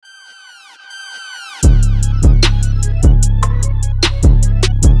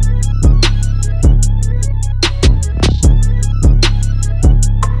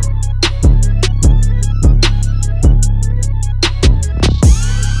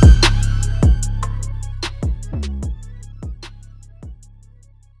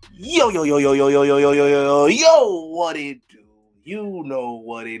Yo, yo, yo, yo, yo, yo, yo, yo, yo, yo, yo, what it do? You know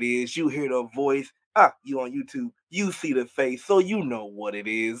what it is. You hear the voice. You on YouTube. You see the face. So you know what it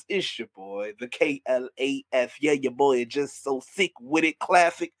is. It's your boy, the KLAF. Yeah, your boy is just so sick with it.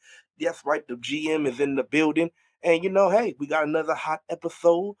 Classic. That's right. The GM is in the building. And hey, we got another hot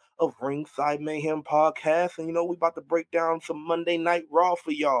episode of Ringside Mayhem Podcast. And we about to break down some Monday Night Raw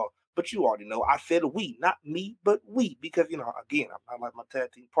for y'all. But you already know I said we, not me, but we, because again, I'm not like my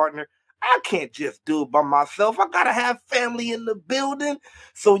tag team partner. I can't just do it by myself. I gotta have family in the building.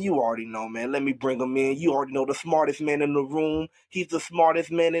 So you already know, man. Let me bring him in. You already know the smartest man in the room. He's the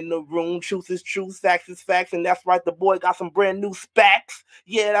smartest man in the room. Truth is truth, facts is facts, and that's right. The boy got some brand new specs.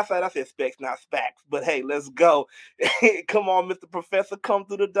 Yeah, that's right. I said specs, not specs. But hey, let's go. Come on, Mr. Professor, come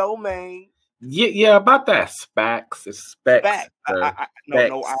through the door, man. Yeah, about that specs. It's specs. Specs. I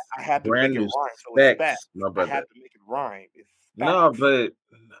had to make it rhyme. So it's specs. My I brother. had to make it rhyme. It's specs. No, but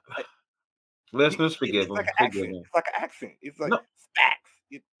listeners, forgive It's him. like an accent. It's like an accent. It's like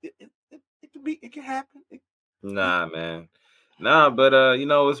specs. It can happen. Nah, man. Nah, but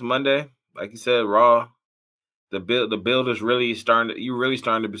it's Monday. Like you said, Raw. The build is really starting. You're really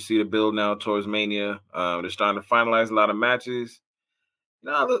starting to see the build now towards Mania. They're starting to finalize a lot of matches.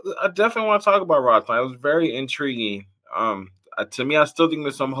 No, I definitely want to talk about Raw tonight. It was very intriguing. To me, I still think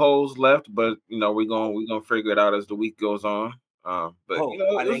there's some holes left, but we're gonna figure it out as the week goes on. I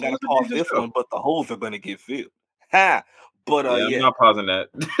ain't gotta pause this show. One, but the holes are gonna get filled. Ha! But I'm not pausing that.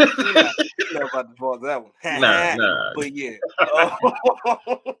 You're not about to pause that one. Nah. But yeah.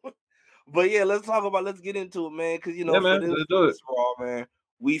 But yeah, let's get into it, man. Because for this Raw, man,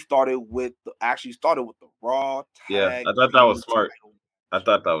 we started with the Raw tag. Yeah, I thought that was smart. I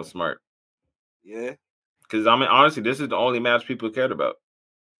thought that was smart. Yeah. Because honestly, this is the only match people cared about.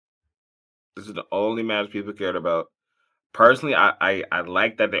 This is the only match people cared about. Personally, I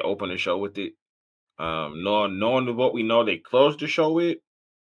like that they opened the show with it. Knowing what we know, they closed the show with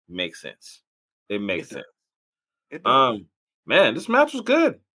makes sense. It makes sense. It does. Man, this match was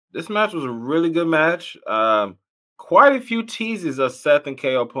good. This match was a really good match. Quite a few teases of Seth and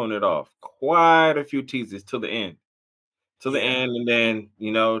KO pulling it off. Quite a few teases till the end. The end, and then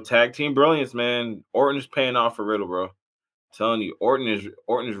tag team brilliance, man. Orton is paying off for Riddle, bro. I'm telling you, Orton is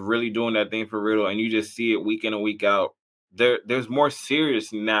really doing that thing for Riddle, and you just see it week in and week out. There's more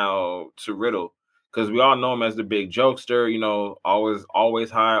serious now to Riddle because we all know him as the big jokester.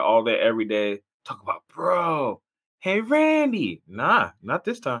 Always high, all day, every day. Talk about, bro. Hey, Randy. Nah, not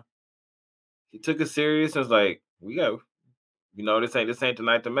this time. He took it serious and was like, we got, this ain't the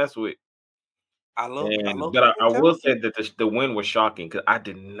night to mess with. I will say that the win was shocking because I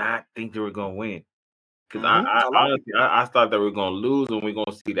did not think they were gonna win. Because honestly, I thought they were gonna lose and we're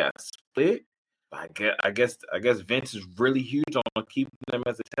gonna see that split. I guess Vince is really huge on keeping them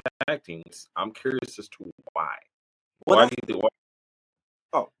as a tag team. I'm curious as to why. Why do you think?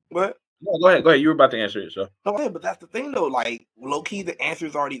 Oh, what? No, go ahead. You were about to answer it, so. No, but that's the thing though. Like low key, the answer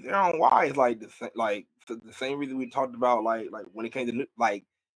is already there on why. It's like the same reason we talked about like when it came to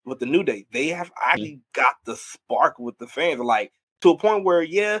with the New Day, they have actually got the spark with the fans, like to a point where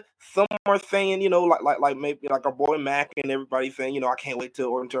some are saying like maybe like our boy Mac and everybody saying I can't wait till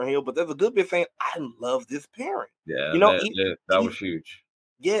Orton turn heel, but there's a good bit saying I love this pairing. Yeah, that was huge.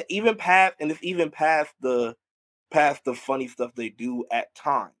 Yeah, even past the funny stuff they do at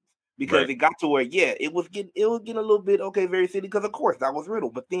times. Because it got to where, it was getting a little bit very silly. Because of course that was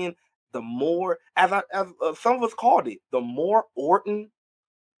Riddle, but then the more, as some of us called it, the more Orton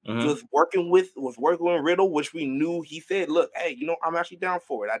was working with Riddle, which we knew he said, "Look, hey, I'm actually down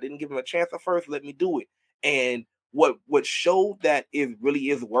for it. I didn't give him a chance at first. Let me do it." And what showed that it really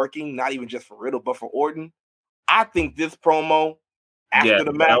is working, not even just for Riddle, but for Orton. I think this promo after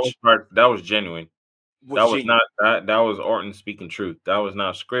the match that was genuine. That was Orton speaking truth. That was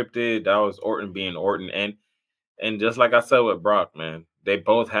not scripted. That was Orton being Orton. And just like I said with Brock, man, they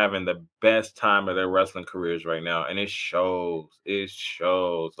both having the best time of their wrestling careers right now. And it shows. It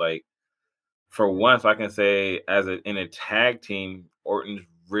shows. Like, for once, I can say in a tag team, Orton's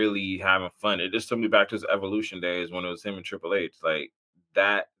really having fun. It just took me back to his Evolution days when it was him and Triple H. Like,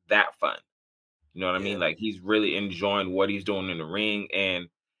 that fun. You know what I mean? Like, he's really enjoying what he's doing in the ring. And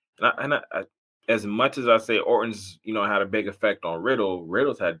I as much as I say Orton's, had a big effect on Riddle,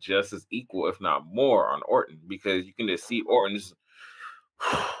 Riddle's had just as equal, if not more, on Orton, because you can just see Orton's.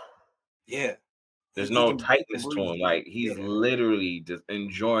 There's no tightness to him. Like, he's literally just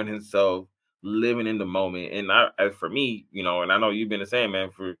enjoying himself, living in the moment. And as for me, and I know you've been the same, man,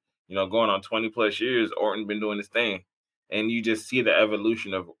 for going on 20 plus years, Orton been doing this thing. and you just see the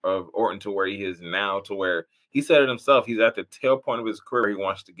evolution of Orton to where he is now, to where he said it himself. He's at the tail point of his career. He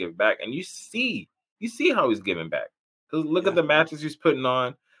wants to give back, and you see how he's giving back. Because look at the matches he's putting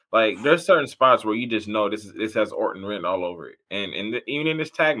on. Like, there's certain spots where you just know this has Orton written all over it, and even in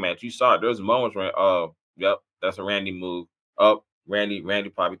this tag match, you saw it. There was moments where, oh, yep, that's a Randy move. Oh, Randy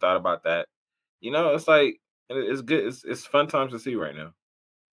probably thought about that. It's like it's good. It's fun times to see right now.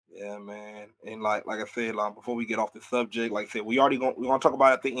 Yeah, man. And like I said, before we get off the subject, like I said, we're gonna talk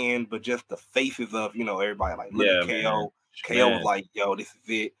about it at the end, but just the faces of everybody. Like, look at KO. Man. KO was like, yo, this is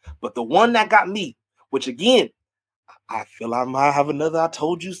it. But the one that got me, which again, I feel I might have another I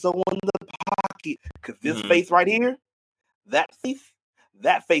told you so in the pocket. Because this face right here, that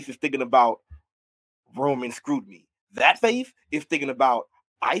face is thinking about Roman screwed me. That face is thinking about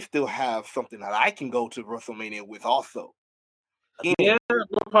I still have something that I can go to WrestleMania with also. Yeah,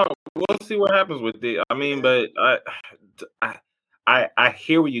 we'll see what happens with it. I mean, but I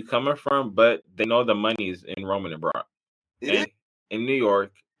hear where you're coming from, but they know the money is in Roman and Brock. In New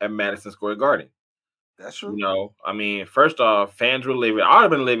York at Madison Square Garden. That's true. I mean, first off, fans will live it. I'd have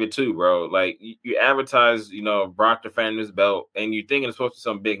been livid too, bro. Like, you advertise, Brock defending his belt, and you think it's supposed to be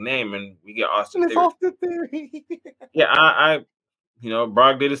some big name, and we get Austin Theory. Yeah, I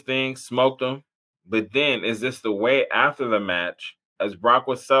Brock did his thing, smoked him. But then, is this the way after the match, as Brock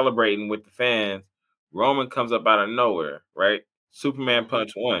was celebrating with the fans, Roman comes up out of nowhere, right? Superman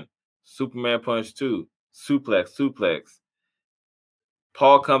punch 1, Superman punch 2, suplex.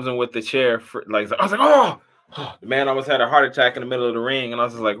 Paul comes in with the chair. I was like, oh, the man almost had a heart attack in the middle of the ring. And I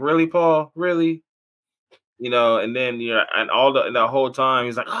was just like, really, Paul? Really? And then, and all the whole time,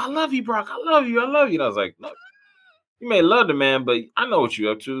 he's like, oh, I love you, Brock. I love you. And I was like, no. You may love the man, but I know what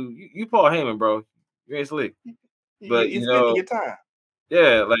you're up to. You Paul Heyman, bro. You ain't slick. But it's spending your time.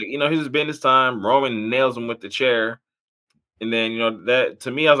 Yeah, like he's just been this time. Roman nails him with the chair, and then that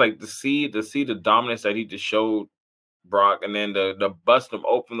to me, I was like to see the dominance that he just showed Brock, and then the bust him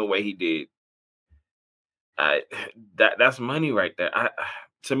open the way he did. That's money right there.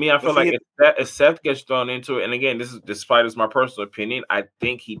 To me, I feel like if Seth gets thrown into it, and again, this is despite it's my personal opinion, I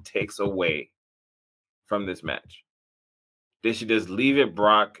think he takes away from this match. They should just leave it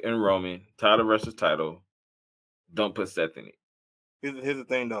Brock and Roman, title versus title. Don't put Seth in it. Here's the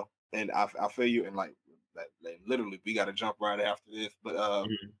thing though, and I feel you, and like literally we got to jump right after this, but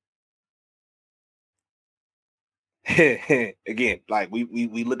again, like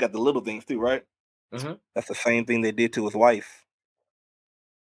we look at the little things too, right? That's the same thing they did to his wife.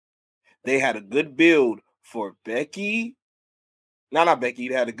 They had a good build for Becky. No, not Becky.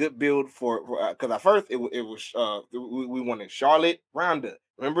 They had a good build for because at first it was we wanted Charlotte Ronda.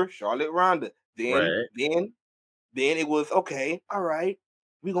 Remember Charlotte Ronda? Then it was okay. All right,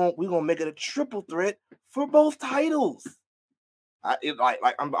 we're gonna make it a triple threat for both titles.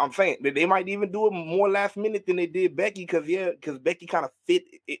 I'm saying they might even do it more last minute than they did Becky because Becky kind of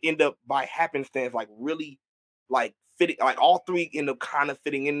end up by happenstance really like fitting, like all three end up kind of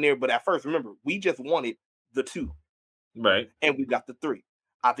fitting in there. But at first, remember, we just wanted the 2, right? And we got the 3.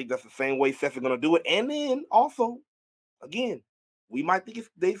 I think that's the same way Seth is gonna do it. And then also, again, we might think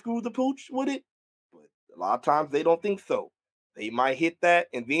they screwed the pooch with it, but a lot of times they don't think so. They might hit that,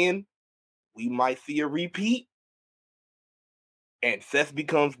 and then we might see a repeat. And Seth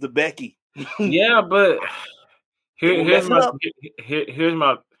becomes the Becky. Yeah, but here's my.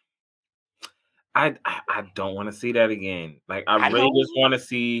 I don't want to see that again. Like I really just want to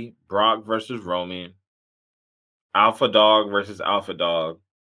see Brock versus Roman, Alpha Dog versus Alpha Dog.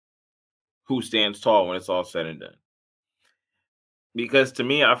 Who stands tall when it's all said and done? Because to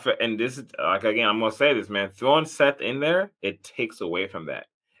me, and this is like again, I'm gonna say this, man. Throwing Seth in there, it takes away from that.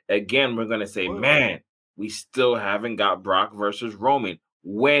 Again, we're gonna say, man, we still haven't got Brock versus Roman.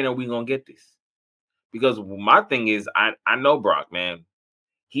 When are we gonna get this? Because my thing is, I know Brock, man.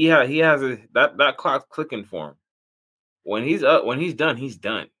 He has that clock's clicking for him. When he's done, he's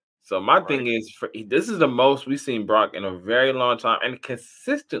done. So my thing is, this is the most we've seen Brock in a very long time, and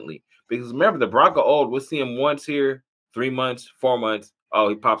consistently. Because remember, the Brock of old, we'll see him once here, 3 months, 4 months. Oh,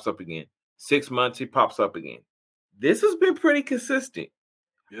 he pops up again. 6 months, he pops up again. This has been pretty consistent.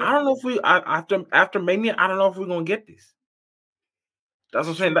 Yeah. I don't know if after Mania, I don't know if we're gonna get this. That's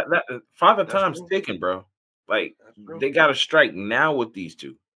what I'm saying. That Father Time's ticking, bro. Like they got to strike now with these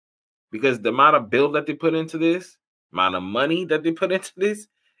two, because the amount of build that they put into this, amount of money that they put into this,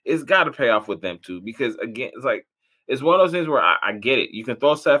 it's got to pay off with them too. Because again, it's one of those things where I get it. You can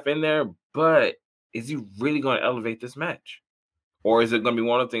throw Seth in there, but is he really going to elevate this match, or is it going to be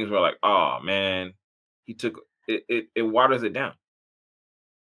one of the things where like, oh man, he took it waters it down?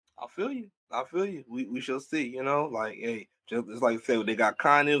 I feel you. I feel you. We shall see. You know, like hey, just like I said, they got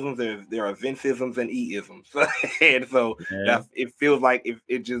Khan-isms, there are Vince-isms and E-isms, and so Yeah. that's it. Feels like if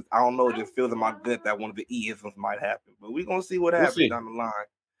it just I don't know, it just feels in my gut that one of the E-isms might happen. But we're gonna see what We'll happens see. down the line.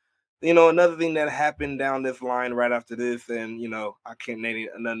 You know, another thing that happened down this line right after this, and you know, I can't name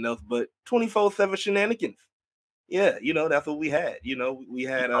it nothing else but 24/7 shenanigans. Yeah, you know, that's what we had. You know, we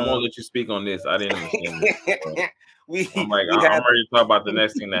had I'm gonna let you speak on this. I didn't understand this. So I'm like, we I'm had ready to talk about the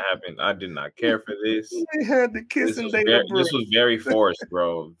next thing that happened. I did not care for this. we had the kissing Dana This Brooke. was very forced,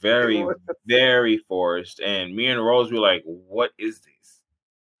 bro. It Very, was- very forced. And me and Rose were like, "What is this?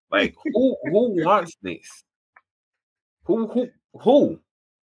 Like, who wants this? Who?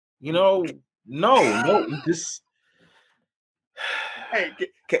 You know, no. This Hey,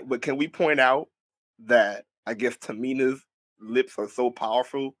 but can we point out that I guess Tamina's lips are so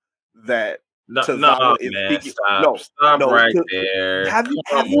powerful that no, Tozawa is man. speaking? Stop, No, stop no. right there. Have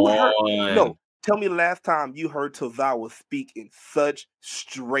Come you heard? on. No, tell me the last time you heard Tozawa speak in such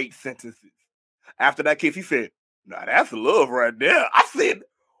straight sentences. After that kiss, he said, "Now that's love right there." I said,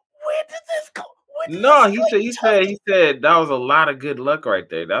 "Where did this go? Where did No, this he said that was a lot of good luck right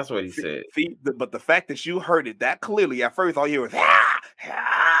there. That's what he said. But the fact that you heard it that clearly at first, all you heard was ah,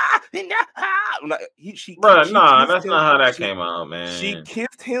 ah, ah. Like, Bro, she nah, kissed that's him. not how that came out, She man.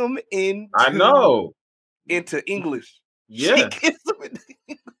 kissed him I know. into English. She Yeah. kissed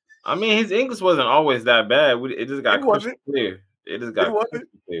him. I mean, his English wasn't always that bad. It just got It crystal wasn't. clear. It just It got wasn't.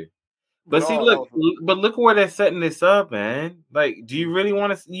 crystal clear. But But see, oh, that look, was look where they're setting this up, man. Like, do you really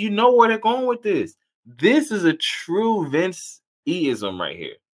want to? You know where they're going with this? This is a true Vince E-ism right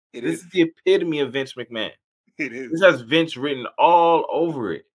here. it This is. is the epitome of Vince McMahon. It is. This has Vince written all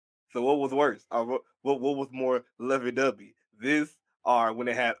over it. So what was worse? What was more lovey-dovey? This or when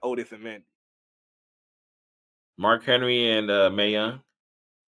they had Otis and Mandy? Mark Henry and Mae Young.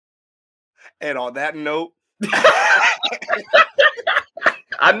 And on that note,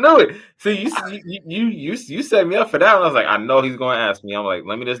 I knew it. See, you set me up for that one. I was like, I know he's going to ask me. I'm like,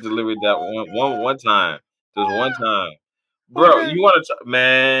 let me just deliver that one time, just one time, bro. okay. You want to,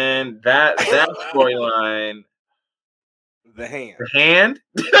 man? That storyline, The hand. the hand.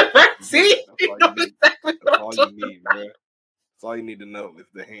 See, That's all you need. That's all you need, bro. That's all you need to know is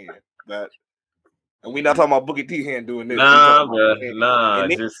the hand. That, and we not talking about Booker T hand doing this. Nah, bro, nah,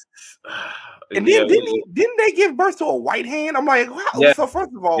 and then, just and yeah, then didn't they give birth to a white hand? I'm like, wow. Yeah. So first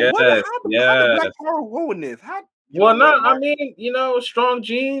of all, Yes, how the Black Power ruin this? How? Well, no, I mean, strong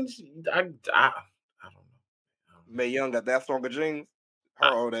genes. I don't know. Mae Young got that stronger genes.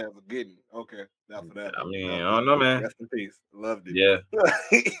 Her old ass was getting okay. That's for that. I mean, I don't know, man. Rest in peace. Loved it. Yeah.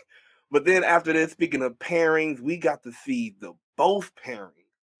 But then after that, speaking of pairings, we got to see the both pairings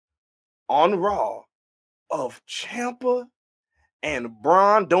on Raw of Ciampa and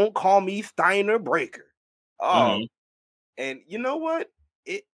Braun. Don't call me Steiner Breaker. Oh, and you know what?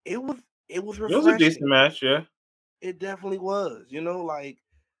 It was refreshing. It was a decent match, yeah. It definitely was. You know, like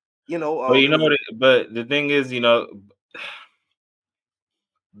But you know what? But the thing is, they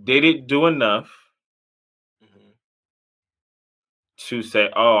didn't do enough to say,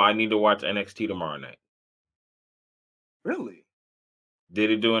 "Oh, I need to watch NXT tomorrow night." Really?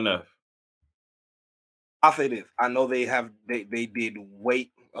 Did it do enough? I'll say this. I know they did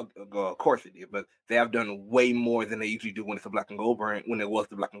way. Of course it did, but they have done way more than they usually do when it's a black and gold brand. When it was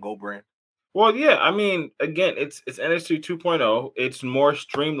the black and gold brand. Well, yeah. I mean, again, it's NXT 2.0. It's more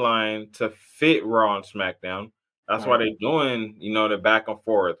streamlined to fit Raw and SmackDown. That's why they're doing, the back and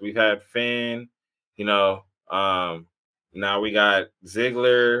forth. We've had Finn, now we got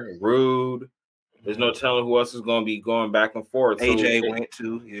Ziggler, Rude. There's no telling who else is going to be going back and forth. AJ went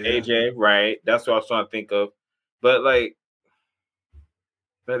too. Yeah. AJ, right? That's what I was trying to think of. But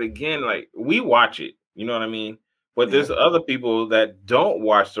again, we watch it. You know what I mean? But there's other people that don't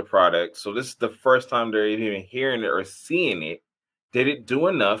watch the product. So this is the first time they're even hearing it or seeing it. Did it do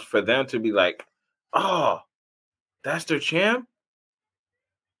enough for them to be like, oh, that's their champ?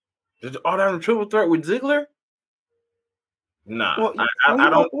 Did all that triple threat with Ziggler? Nah, Well, I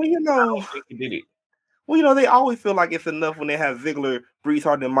don't think he did it. Well, they always feel like it's enough when they have Ziggler, Breeze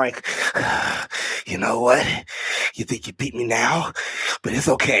Hart, and Mike. You know what? You think you beat me now? But it's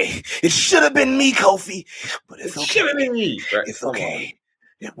okay. It should have been me, Kofi. But it's okay. Should have been me. Right. It's okay.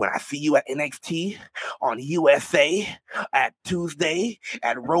 When I see you at NXT on USA at Tuesday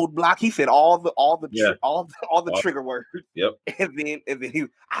at Roadblock, he said all the trigger words. Yep. And then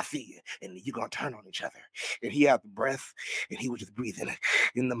I see you, and you're gonna turn on each other. And he had the breath, and he was just breathing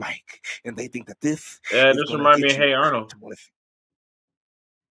in the mic. And they think that this. Yeah, this reminds me of Hey Arnold.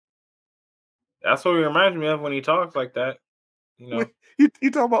 That's what he reminds me of when he talks like that. You know. You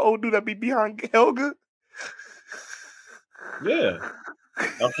talking about old dude that be behind Helga? Yeah.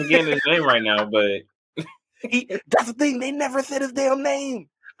 I'm forgetting his name right now, but That's the thing. They never said his damn name.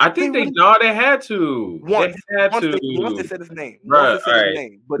 I think they had to. Once they said his name. Once they said his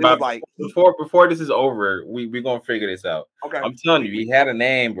name, but it was like before this is over, we gonna figure this out. Okay, I'm telling you, he had a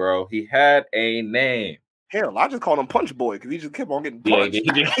name, bro. He had a name. Hell, I just called him Punch Boy because he just kept on getting punched. Yeah,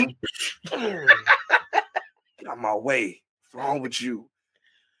 he did. Get out my way. What's wrong with you?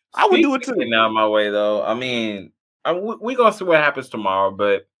 I would do it too. Getting out of my way, though. I mean, we gonna see what happens tomorrow,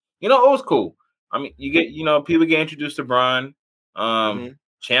 but it was cool. I mean, you get people get introduced to Braun.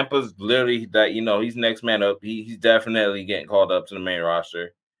 Ciampa's literally that he's next man up. He's definitely getting called up to the main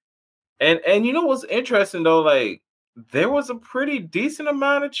roster. And you know what's interesting though, like there was a pretty decent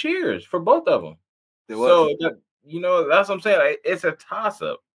amount of cheers for both of them. So that's what I'm saying. Like, it's a toss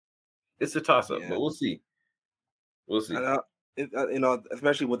up. It's a toss up, but we'll see. We'll see.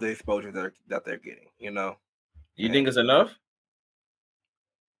 Especially with the exposure that they're getting. You think it's enough?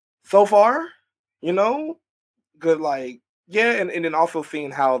 So far, good. Like, yeah, and then also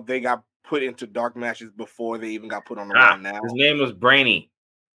seeing how they got put into dark matches before they even got put on the line. Now his name was Brainy.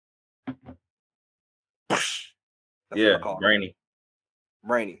 Yeah, Brainy.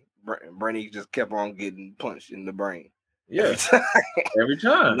 Brainy just kept on getting punched in the brain. Yeah, every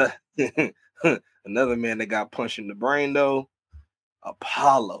time. Another man that got punched in the brain though,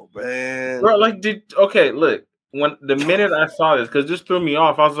 Apollo, man. Bro, look. When the minute I saw this, because this threw me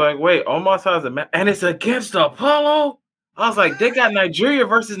off, I was like, wait, Omos has a match, and it's against Apollo. I was like, they got Nigeria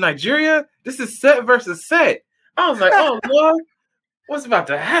versus Nigeria. This is Set versus Set. I was like, oh Lord, what's about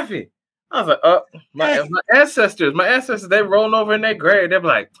to happen? I was like, my ancestors, they rolling over in their grave. They're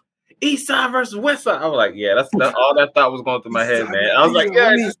like, East Side versus West Side. I was like, yeah, that's all that thought was going through my head, man. I was like, yeah,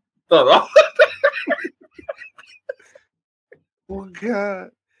 I just thought. Oh God.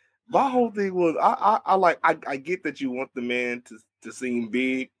 My whole thing was I get that you want the man to seem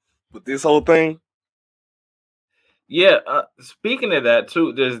big, but this whole thing. Yeah, speaking of that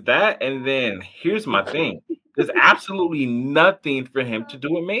too, there's that, and then here's my thing: there's absolutely nothing for him to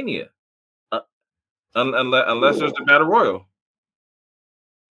do in Mania, unless there's the Battle Royal.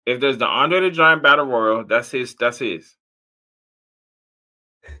 If there's the Andre the Giant Battle Royal, that's his.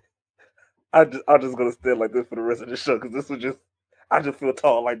 I'm just gonna stay like this for the rest of the show because this was just. I just feel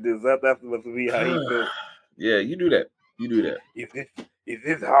tall like this. That's must be how he feels. Yeah, you do that. Is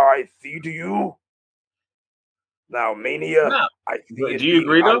this how I see to you? Now, Mania. No. Do you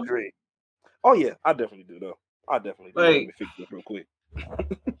agree though? Oh yeah, I definitely do though. Let me fix this real quick.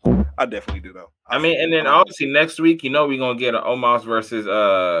 I definitely do though. I mean, and then obviously next week, we're gonna get an Omos versus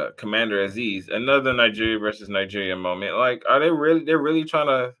Commander Aziz, another Nigeria versus Nigeria moment. Like, are they really? They're really trying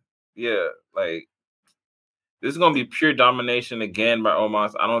to? Yeah, like. This is going to be pure domination again by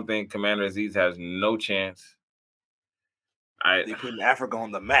Omos. I don't think Commander Aziz has no chance. They putting Africa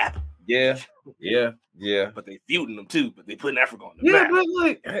on the map. Yeah. But they feuding them too. But they putting Africa on the map. Yeah, but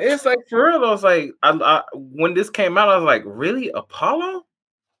like it's like for real. I was like, I when this came out, I was like, really, Apollo?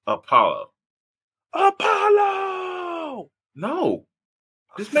 No,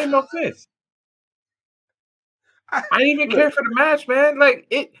 this made no sense. I didn't even care for the match, man. Like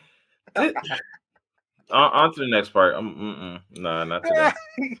it on to the next part. No, not today.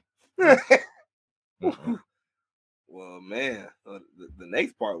 Well, man, the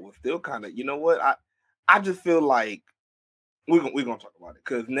next part was still kind of. You know what? I just feel like we're gonna talk about it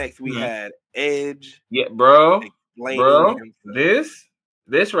because next we had Edge. Yeah, bro.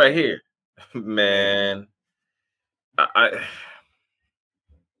 This right here, man.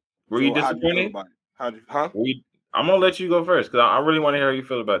 Were you disappointed? I'm gonna let you go first because I really want to hear how you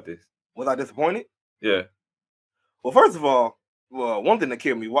feel about this. Was I disappointed? Yeah. Well, first of all, one thing that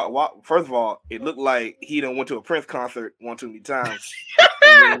killed me. First of all, it looked like he done went to a Prince concert one too many times.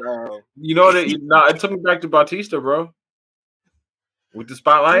 Then, it took me back to Bautista, bro. With the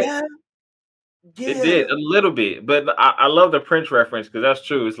spotlight. Yeah. It did a little bit, but I love the Prince reference because that's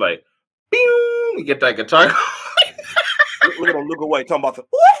true. It's like, bing, you get that guitar. Look at him look away, talking about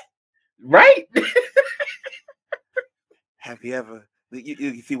what? Right? Have you ever?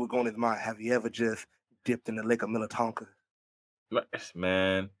 You see what's going in his mind. Have you ever just dipped in the lake of Minnetonka?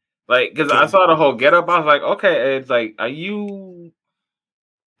 Man, like, because I saw the whole getup, I was like, okay, it's like, are you?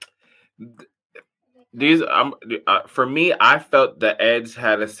 These for me, I felt the Edge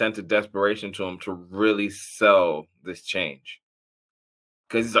had a sense of desperation to him to really sell this change.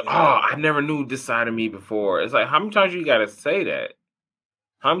 Because he's like, I never knew this side of me before. It's like, how many times you gotta say that?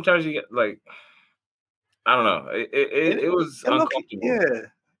 How many times you get like? I don't know. It was uncomfortable.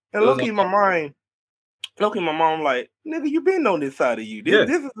 And look in my mind. Look at my mom like, nigga, you been on this side of you. This Yeah,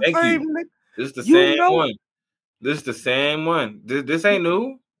 this is the thank you. same nigga. This is the You same know, one. This is the same one. This ain't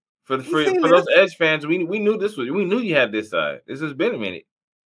new. For the you seen for this. those Edge fans, we knew this was we knew you had this side. This has been a minute.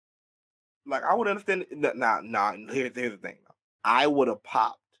 Like I would understand. Nah. Here's the thing. I would have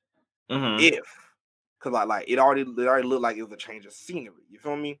popped Mm-hmm. if, cause like it already looked like it was a change of scenery. You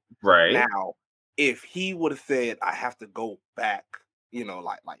feel me? Right. Now, if he would have said, I have to go back,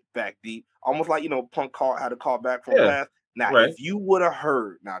 like back deep, almost like Punk had to call back from Yeah. past. Now, Right. if you would have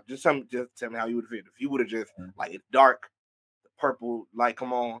heard, now just tell me how you would have felt. If you would have just Mhm. like it's dark, the purple light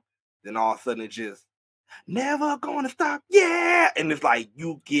come on, then all of a sudden it just never gonna stop, yeah, and it's like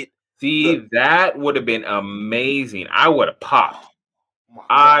you get See, that would have been amazing. I would have popped. oh my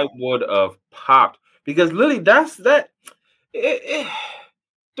I god, would have popped because literally that's that.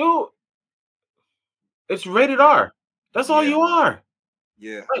 Dude, it's rated R. That's all yeah, you are.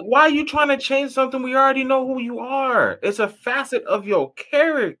 yeah, Like, why are you trying to change something we already know who you are? It's a facet of your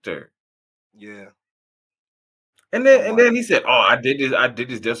character. yeah. And I'm like, then he said, "Oh, I did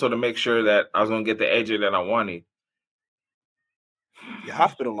this just so to make sure that I was gonna get the AJ that I wanted." you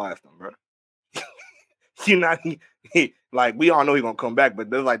hospitalized him, bro. You not like we all know he's gonna come back, but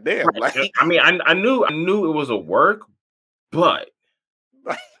they're like, damn, Right. like, I mean, I knew it was a work, but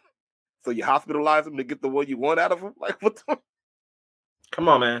so you hospitalize him to get the one you want out of him? Like, what the? come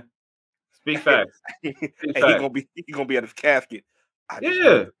on, man. Speak facts. And Speak he facts. gonna be at his casket. I just Yeah.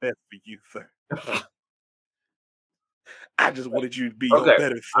 want the best for you, sir. I just wanted you to be your Okay.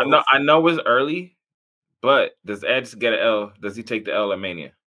 better self. I know it's early, but does Edge get an L? Does he take the L at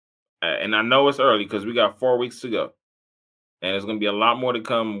Mania? And I know it's early because we got 4 weeks to go, and there's gonna be a lot more to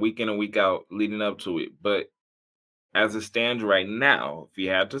come week in and week out leading up to it. But as it stands right now, if you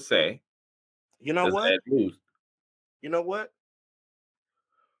had to say, You know does what? Edge lose? You know what?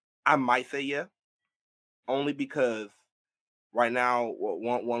 I might say yeah, only because right now,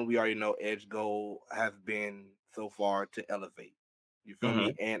 one we already know Edge goal has been so far to elevate. You feel Hmm.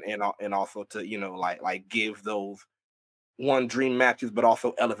 me? And also to like give those one dream matches, but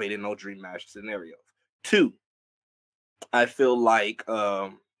also elevate in those dream match scenarios. Two, I feel like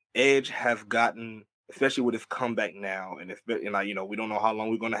Edge has gotten, especially with his comeback now, and it's been, and like we don't know how long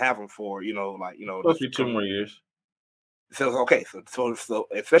we're gonna have him for. Supposed This to be 2 more coming. years, So okay, so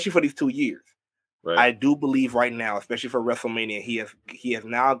especially for these 2 years, right? I do believe right now, especially for WrestleMania, he has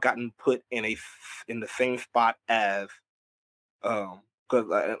now gotten put in the same spot as because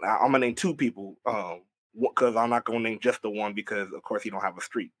I'm gonna name two people because I'm not gonna name just the one because of course he don't have a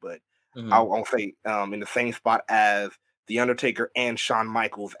streak, but Hmm. I'll say in the same spot as the Undertaker and Shawn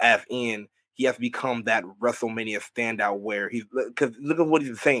Michaels, as in he has become that WrestleMania standout where he's because look at what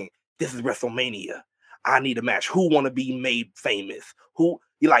he's saying. This is WrestleMania. I need a match. Who want to be made famous? Who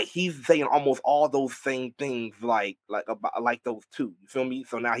like he's saying almost all those same things about like those two. You feel me?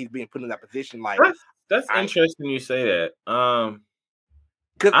 So now he's being put in that position like That's I interesting you say that.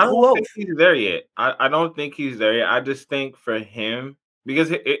 because I who don't think else? he's there yet. I don't think he's there yet. I just think for him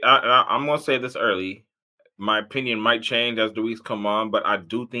because I'm gonna say this early. My opinion might change as the weeks come on, but I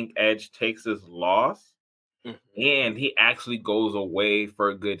do think Edge takes his loss Mhm. and he actually goes away for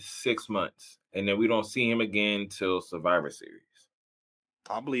a good 6 months, and then we don't see him again till Survivor Series.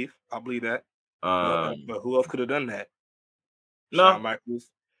 I believe that. Um, But who else could have done that? Shawn no,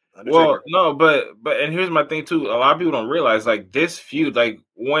 Michaels, well, Undertaker. no, but and here's my thing too. A lot of people don't realize like this feud, like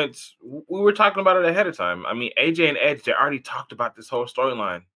once we were talking about it ahead of time. I mean, AJ and Edge, they already talked about this whole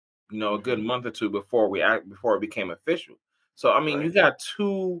storyline, a good Hmm. month or two before it became official. So I mean, you Right. got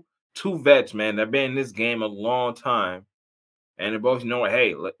two vets, man, that been in this game a long time, and they both know,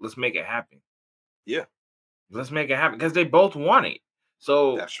 hey, let's make it happen. Yeah, Let's make it happen because they both want it.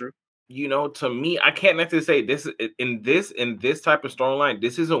 So that's true. to me, I can't necessarily say in this type of storyline,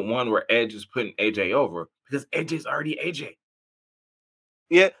 this isn't one where Edge is putting AJ over because AJ's already AJ.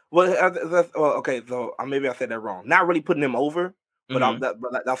 Yeah. Well, okay. So maybe I said that wrong. Not really putting him over, but Hmm.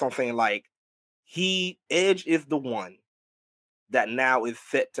 that's what I'm saying. Like Edge is the one that now is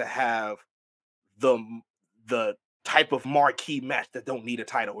set to have the the type of marquee match that don't need a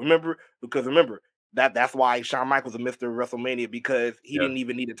title. Remember that's why Shawn Michaels is Mr. WrestleMania because he Yeah, didn't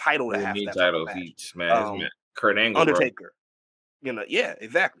even need a title he to didn't have need that type of titles. match. He smashed Um, Kurt Angle, bro, Undertaker, yeah,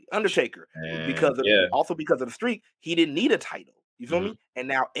 exactly. Undertaker, and because of yeah, because of the streak, he didn't need a title. You feel hmm me? And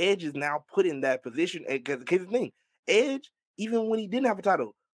now Edge is now put in that position. Because here's the thing, Edge, even when he didn't have a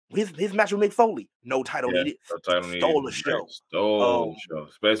title, his match with Mick Foley, no title yeah, needed, no title needed. stole the Right, show. stole the Um, show,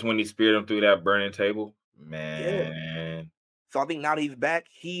 especially when he speared him through that burning table. yeah. Man, So I think now that he's back,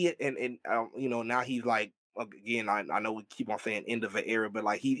 he and now he's like again, I know we keep on saying end of an era, but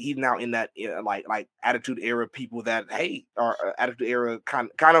like he's now in that like attitude era people that hey or attitude era kind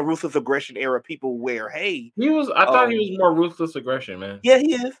of ruthless aggression era people where hey He was. I thought he um was more ruthless aggression, man. yeah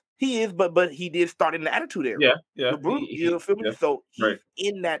he is but he did start in the attitude era Yeah, yeah, with Bruce, you know, feel me? yeah. So Right.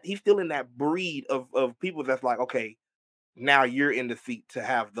 he's still in that breed of people that's like okay, now you're in the seat to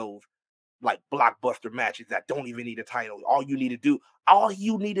have those like blockbuster matches that don't even need a title. All you need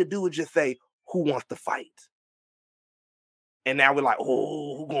to do is just say who wants to fight. And now we're like,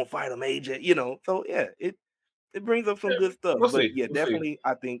 oh, who gonna fight him, AJ? You know, so yeah, it brings up some Yeah, good stuff. we'll But see. yeah, We'll see. definitely,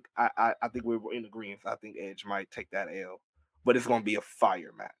 I think we're in agreement. I think Edge might take that L, but it's gonna be a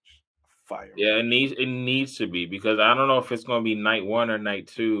fire match. Fire Yeah, match. it needs to be because I don't know if it's going to be night one or night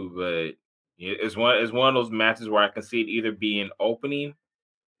two, but it's one of those matches where I can see it either being opening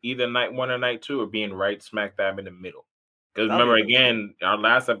either night one or night two, or being right smack dab in the middle. Because That'll be remember, dope. again, our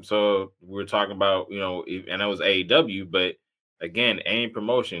last episode we were talking about, and it was AEW, but again, any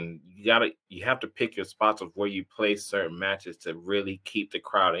promotion, you have to pick your spots of where you place certain matches to really keep the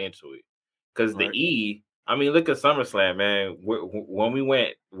crowd into it. Because the Right. I mean, look at SummerSlam, man. When we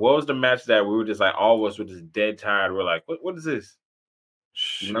went, what was the match that we were just like, all of us were just dead tired? We're like, what is this?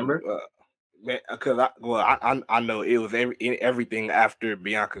 You Shoot, remember? man, because I know it was everything after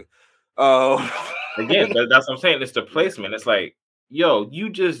Bianca. Again, that's what I'm saying. It's the Yeah, placement. It's like, yo, you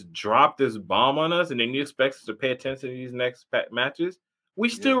just dropped this bomb on us, and then you expect us to pay attention to these next matches. We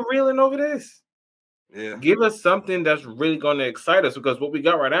yeah, still reeling over this. yeah. Give us something that's really going to excite us, because what we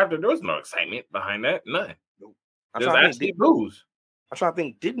got right after, there was no excitement behind that. None. Nope. I'm There's trying to think. actually booze. I'm trying to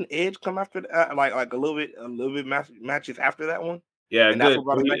think. Didn't Edge come after that? Like a little bit matches after that one, Yeah, and that's good. what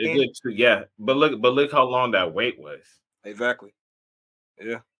brought us back A in. good too. Yeah, but look how long that wait was. Exactly.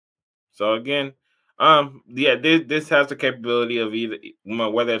 Yeah. So again, yeah, this has the capability of either,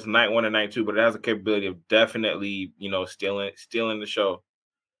 whether it's night one or night two, but it has the capability of definitely, stealing the show.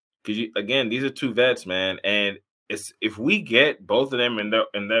 Because again, these are two vets, man, and it's if we get both of them in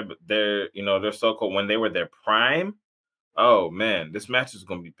their so-called when they were their prime. Oh man, this match is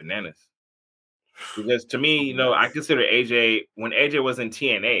gonna be bananas. Because to It's me, gonna be I nice. consider AJ when AJ was in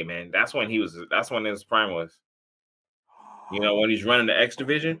TNA, man. That's when his prime was. When he's running the X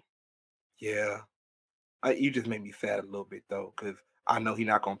division. Yeah. You just made me sad a little bit though, because I know he's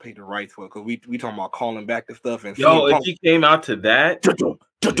not gonna pay the rights for it. Because we talking about calling back the stuff and Yo, CM if Punk. he came out to that, Dun-dun,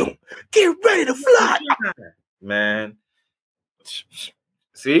 dun-dun, get ready to fly. man.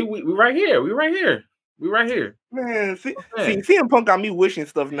 See, we right here. We right here. We right here. Man, see, Man. CM Punk got me wishing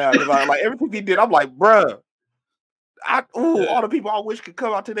stuff now because I like everything he did. I'm like, bruh, all the people I wish could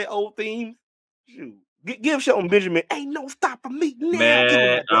come out to their old themes. Shoot, give Shelton Benjamin, ain't no stopping me now. Give him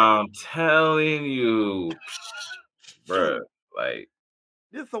Man, that belt. I'm telling you, bruh. Shoot, Like,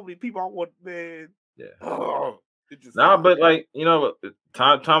 there's so many people I want, man. yeah. Oh, it's just Nah, sad. but like,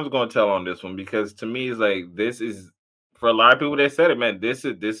 Tom's gonna tell on this one, because to me, it's like this is, for a lot of people that said it, man. This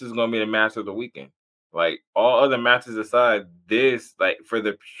is gonna be the match of the weekend. Like, all other matches aside, this, like, for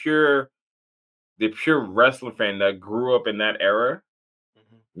the pure wrestler fan that grew up in that era,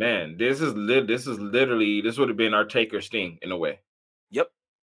 Mhm. man, this would have been our Taker Sting in a way. Yep,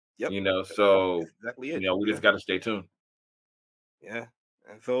 yep. So That's exactly it. we Yeah. just got to stay tuned. Yeah.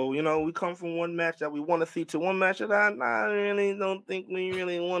 And so, we come from one match that we want to see to one match that I really don't think we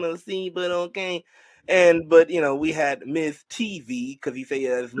really want to see, but okay. But we had Miss TV because he said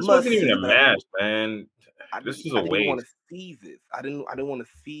it's This must wasn't even see, a but I didn't match, man. This is I a didn't want to waste. see this. I didn't want to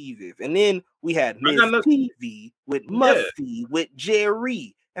see this. And then we had I got Miss no, TV with yeah. must see with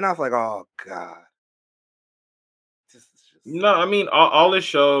Jerry. And I was like, oh God. This is just No, I mean, all it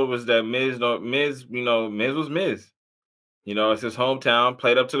showed was that Miz was Miz. It's his hometown,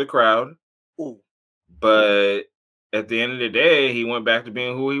 played up to the crowd, oh but at the end of the day, he went back to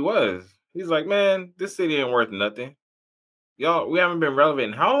being who he was. He's like, man, this city ain't worth nothing. Y'all, we haven't been relevant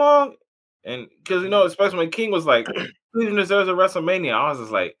in how long? And because especially when King was like, Cleveland deserves a WrestleMania, I was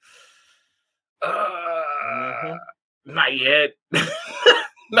just like, uh, hmm not yet,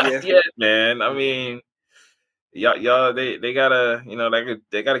 not yeah. yet, man. I mean, y'all, they gotta,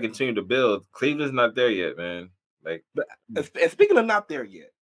 they gotta continue to build. Cleveland's not there yet, man. Like, But and speaking of not there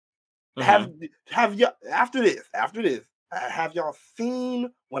yet. mhm. Have y'all after this, have y'all seen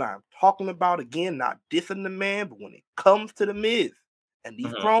what I'm talking about again? Not dissing the man, but when it comes to the Miz and these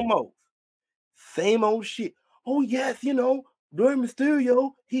Mhm. promos, same old shit. Oh yes, Rey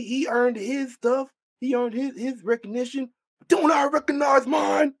Mysterio, he earned his stuff. He earned his recognition. Don't I recognize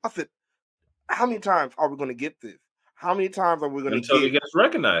mine? I said, how many times are we gonna get this? How many times are we gonna Until he get? gets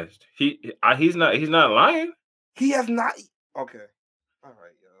recognized, he's not lying. He has not. Okay, all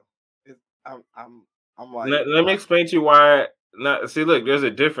right, yo. I'm I'm like, let me explain to you why. Not see, look, there's a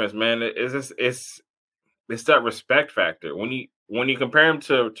difference, man. It's that respect factor. When you compare him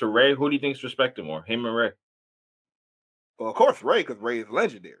to Ray, who do you think's respected more, him or Ray? well, of course, Ray, because Ray is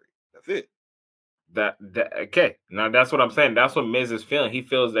legendary. That's it. That okay. Now that's what I'm saying. That's what Miz is feeling. He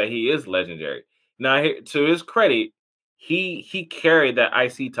feels that he is legendary. Now, to his credit, he carried that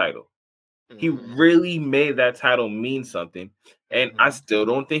IC title. He really made that title mean something, and I still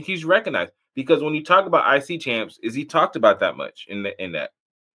don't think he's recognized because when you talk about IC champs, is he talked about that much in that?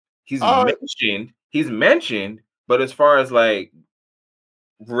 He's mentioned, but as far as like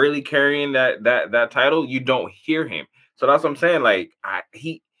really carrying that title, you don't hear him. So that's what I'm saying. Like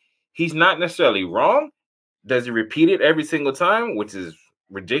he's not necessarily wrong. Does he repeat it every single time, which is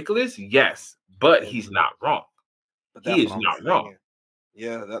ridiculous? Yes, but he's not wrong. But He is not wrong.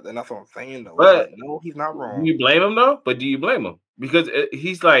 Yeah, and that's what I'm saying though. But like, no, he's not wrong. Do you blame him though? But do you blame him? Because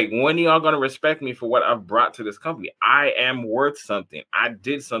he's like, when are y'all gonna respect me for what I've brought to this company? I am worth something. I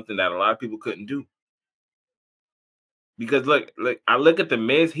did something that a lot of people couldn't do. Because look, I look at the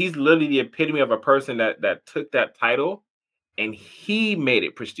Miz. He's literally the epitome of a person that took that title and he made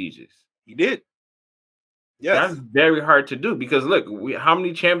it prestigious. He did. Yes. That's very hard to do because look, how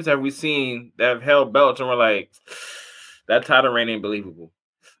many champions have we seen that have held belts and we're like, that title reign ain't believable.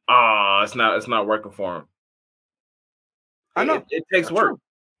 Oh, it's not working for him. I know it takes That's work. True.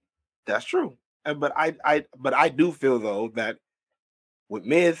 That's true. But I do feel though that with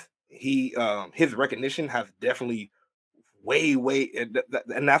Miz, he his recognition has definitely way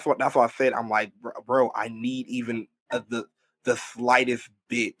and that's why I said I'm like, bro, I need even the slightest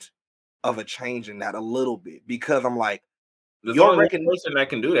bit of a change in that, a little bit, because I'm like, there's only one person that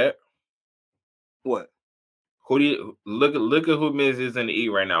can do that. What? Who do you look at who Miz is in the E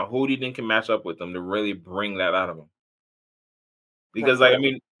right now? Who do you think can match up with them to really bring that out of him? Because like I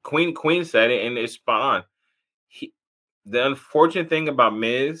mean, Queen said it and it's spot on. The unfortunate thing about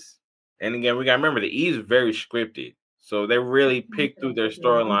Miz, and again, we gotta remember the E is very scripted. So they really pick through their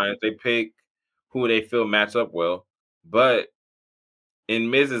storylines. They pick who they feel match up well. But in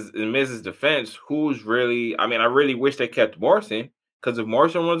Miz's defense, who's really? I mean, I really wish they kept Morrison because if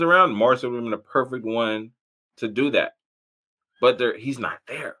Morrison was around, Morrison would have been the perfect one to do that. But he's not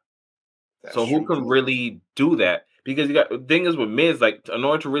there. So who can really do that? Because the thing is with Miz, like in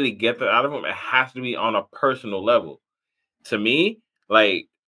order to really get that out of him, it has to be on a personal level. To me, like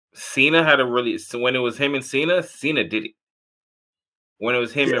Cena had a really when it was him and Cena did it. When it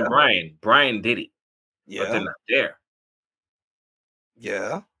was him and Brian did it. Yeah. But they're not there.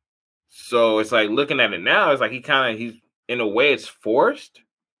 Yeah. So it's like looking at it now, it's like he's in a way it's forced,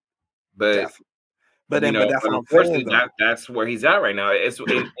 but that's what I'm saying. That's where he's at right now. It's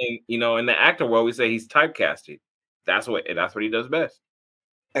in in the acting world we say he's typecasted. That's what he does best.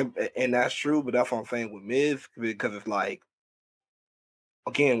 And that's true, but that's what I'm saying with Miz, because it's like,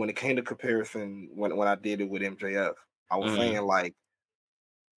 again, when it came to comparison, when I did it with MJF, I was saying like,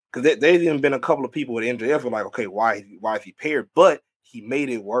 because there's even been a couple of people with MJF were like, okay, why is he paired? But he made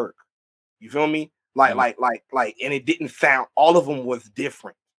it work. You feel me? Like, and it didn't sound. All of them was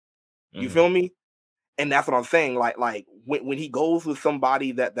different. You feel me? And that's what I'm saying. Like when he goes with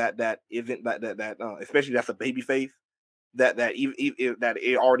somebody that isn't especially that's a baby face, that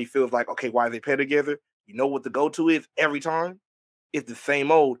it already feels like, okay, why are they paired together? You know what the go-to is every time? It's the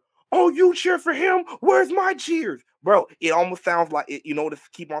same old, oh, you cheer for him? Where's my cheers? Bro, it almost sounds like it, you know what it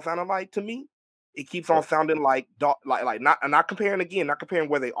keep on sounding like to me? It keeps on sounding like not comparing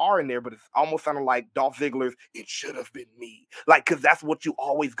where they are in there, but it's almost sounding like Dolph Ziggler's "It Should Have Been Me," like, because that's what you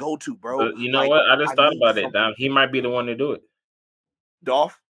always go to, bro. You know what? I just thought about it. Now he might be the one to do it.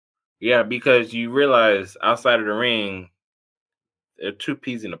 Dolph? Yeah, because you realize outside of the ring, there are two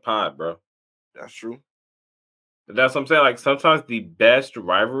peas in a pod, bro. That's true. That's what I'm saying. Like sometimes the best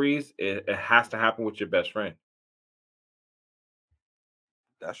rivalries, it has to happen with your best friend.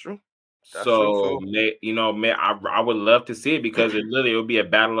 That's true. I would love to see it because it would be a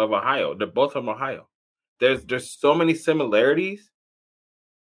battle of Ohio. They're both from Ohio. There's so many similarities.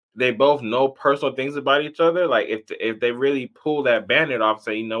 They both know personal things about each other. Like if they really pull that bandit off,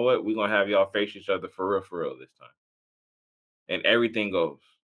 say, you know what, we're gonna have y'all face each other for real this time, and everything goes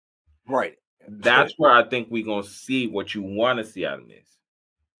right. That's where I think we're gonna see what you want to see out of this.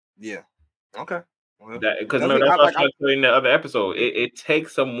 Yeah. Okay. Because remember, that's what I was trying to tell you in the other episode. It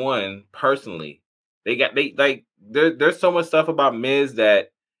takes someone personally. There's so much stuff about Miz that,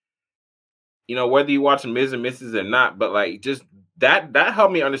 whether you watch Miz and Mrs. or not, but like just that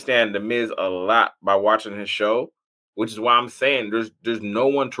helped me understand the Miz a lot by watching his show, which is why I'm saying there's no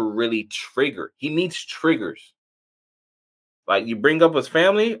one to really trigger. He needs triggers. Like you bring up his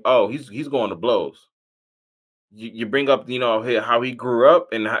family, oh, he's going to blows. you bring up, how he grew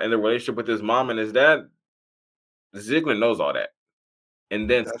up and the relationship with his mom and his dad. Ziggler knows all that, and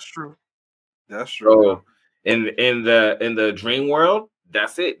then That's true. That's true. so in the dream world,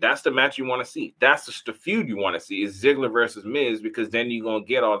 that's it. That's the match you want to see. That's the feud you want to see is Ziggler versus Miz, because then you're gonna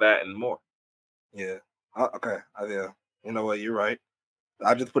get all that and more. Yeah. Okay. Yeah. You know what? You're right.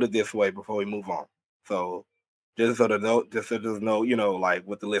 I'll just put it this way before we move on. So just so there's no, like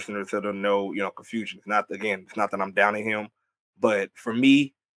with the listeners, so there's no, confusion. It's not that I'm downing him, but for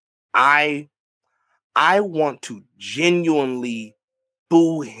me, I want to genuinely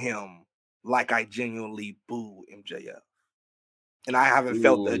boo him like I genuinely boo MJF. And I haven't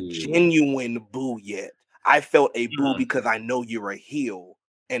felt a Ooh. genuine boo yet. I felt a boo Mhm. because I know you're a heel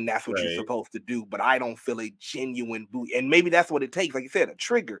and that's what you're Right. supposed to do, but I don't feel a genuine boo. And maybe that's what it takes, like you said, a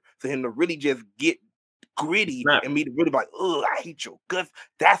trigger for him to really just get gritty Snap. and me to really be like, oh, I hate your guts.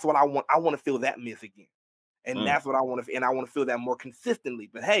 That's what I want. I want to feel that miss again. And Mm. that's what I want to, and I want to feel that more consistently.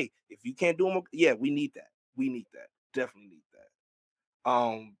 But hey, if you can't do them, yeah, we need that. We need that. Definitely need that.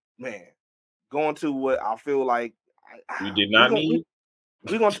 Man, going to what I feel like We did we not gonna need.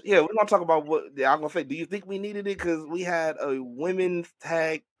 we're gonna talk about what I'm gonna say. Do you think we needed it? Because we had a women's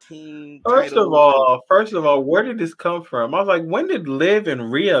tag team title. First of all, where did this come from? I was like, when did Liv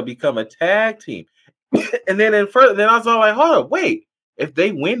and Rhea become a tag team? And then then I was all like, hold up, wait. If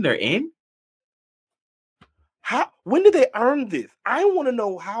they win, they're in. When did they earn this? I want to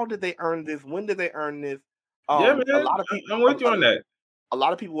know, how did they earn this? When did they earn this? Yeah, A man. lot of people, I'm with you on that. a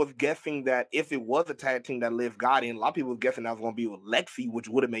lot of people was guessing that if it was a tag team that Liv got in, a lot of people was guessing that was going to be with Lexi, which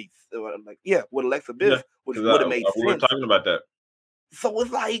would have made with Alexa Yeah, Bliss, which because would have made we were sense. talking about that. So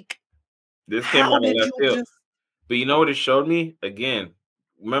it's like, This came how out of did left you field. just? But you know what it showed me? Again,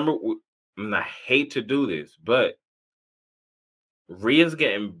 remember, and I hate to do this, but Rhea's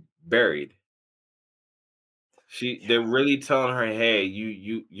getting buried. They're really telling her, hey,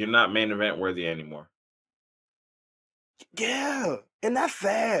 you're not main event worthy anymore. Yeah, and that's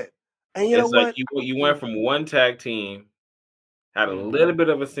sad. And you know It's like what? you went from one tag team, had a Mhm, little bit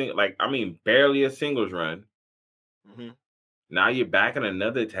of a barely a singles run. mhm, Now you're back in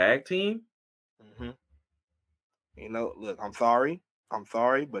another tag team. mhm. Look, I'm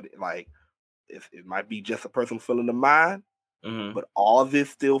sorry, but like, it might be just a personal feeling of mine. Mm-hmm. But all this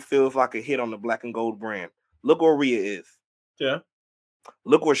still feels like a hit on the black and gold brand. Look where Rhea is. Yeah.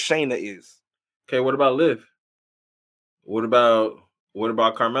 Look where Shayna is. Okay. What about Liv? What about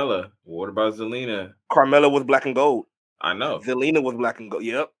Carmella? What about Zelina? Carmella was black and gold. I know, Zelina was black and gold.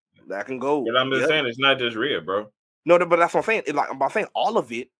 Yep, black and gold. but I'm just Yep. saying it's not just Rhea, bro. No, but that's what I'm saying. I'm about saying all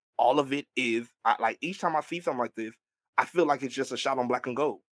of it is like each time I see something like this, I feel like it's just a shot on black and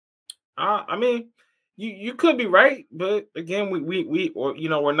gold. I mean, you could be right, but again,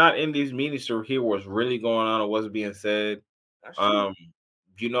 we're not in these meetings to hear what's really going on or what's being said. That's true. Um,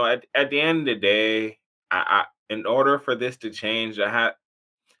 at the end of the day, in order for this to change, I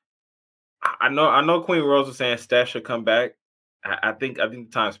know Queen Rose was saying Steph should come back. I think the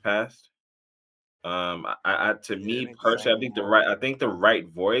time's passed. To Yeah, it me ain't the personally, same no more. I think the right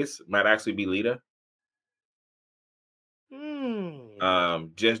voice might actually be Lita. Hmm.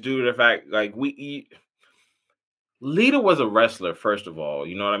 Just due to the fact, like Lita was a wrestler, first of all,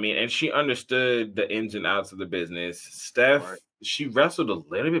 you know what I mean? And she understood the ins and outs of the business. Steph, Right. she wrestled a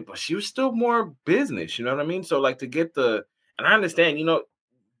little bit, but she was still more business, you know what I mean? So like to get and I understand,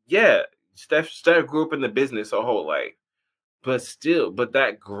 yeah, Steph grew up in the business her whole life, but still, but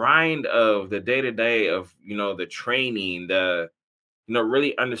that grind of the day-to-day of, the training,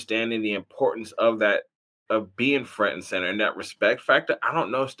 really understanding the importance of that, of being front and center and that respect factor. I don't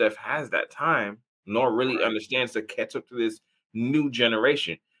know if Steph has that time, nor really Right. understands to catch up to this new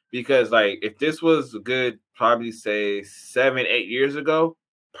generation. Because like if this was a good, probably say 7-8 years ago,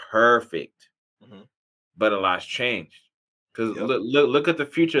 perfect. Mhm. But a lot's changed. Because Yep. look at the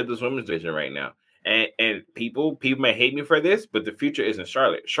future of this women's division right now. And people may hate me for this, but the future isn't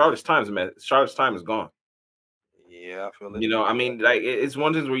Charlotte. Charlotte's time is gone. Yeah, I feel it. I Yeah. mean, like it's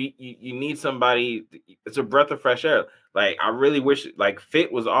one of those where you need somebody. It's a breath of fresh air. Like I really wish, like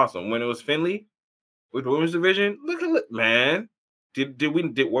Fit was awesome when it was Finley with the women's division. Look at it, man.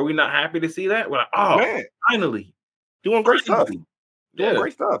 Were we not happy to see that? We're like, oh, Man, finally, doing great stuff. finally, Doing yeah.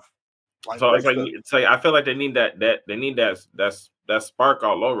 great stuff. Like So great stuff. it's like I feel like they need they need that spark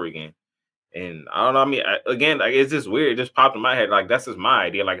all over again. And I don't know. I mean, again, like it's just weird. It just popped in my head. Like that's just my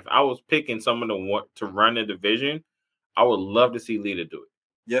idea. Like if I was picking someone to want to run the division, I would love to see Lita do it.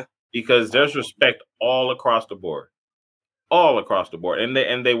 Yeah. Because there's respect all across the board,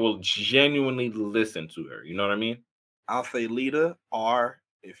 and they will genuinely listen to her. You know what I mean? I'll say Lita or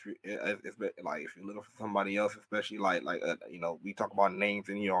if you like if you're looking for somebody else, especially we talk about names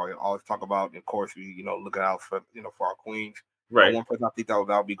and always talk about, of course, we looking out for for our queens. Right. One person I think that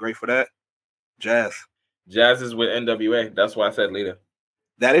would be great for that, Jazz. Jazz is with NWA. That's why I said Lita.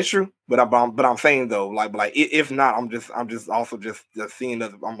 That is true, but I'm saying though, if not, I'm just also just seeing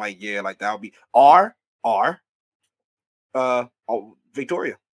that. I'm like, yeah, like that would be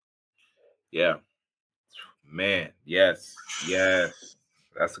Victoria. Yeah, man, yes,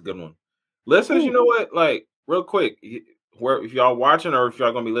 that's a good one. Listeners, you know what? Like, real quick, where if y'all watching or if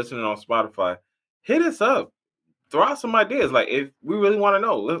y'all gonna be listening on Spotify, hit us up. Throw out some ideas. Like, if we really want to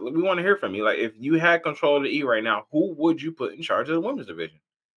know, we want to hear from you. Like, if you had control of the E right now, who would you put in charge of the women's division?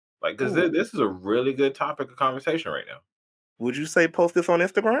 Like, because this is a really good topic of conversation right now. Would you say post this on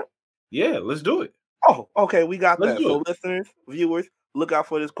Instagram? Yeah, let's do it. Oh, okay, we got that. So, listeners, viewers, look out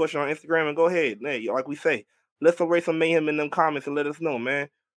for this question on Instagram and go ahead. Hey, like we say, let's raise some mayhem in them comments and let us know, man,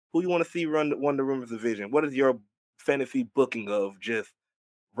 who you want to see run the women's division. What is your fantasy booking of just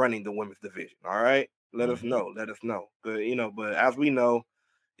running the women's division? All right, let us know. Let us know. But but as we know,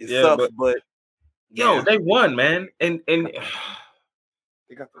 it sucks. But they won, man, and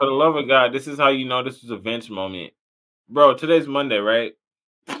for the love of God, this is how you know this is a Vince moment, bro. Today's Monday, right?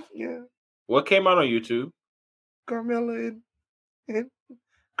 Yeah. What came out on YouTube? Carmella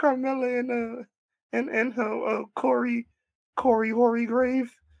and her Corey Hoary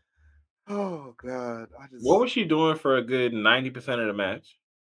Graves. Oh God! What was she doing for a good 90% of the match?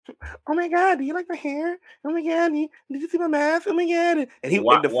 Oh my God! Do you like my hair? Oh my God! Did you see my mask? Oh my God! And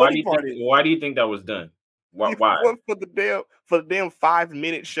why do you think that was done? Why? For the damn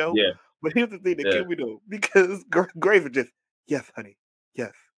 5-minute show. Yeah. But here's the thing that killed me though, because Graves was just yes, honey,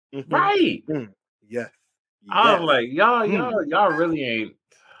 yes, right, yes. I'm like y'all really ain't.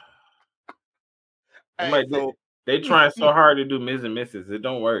 They trying so hard to do Ms. and Mrs. It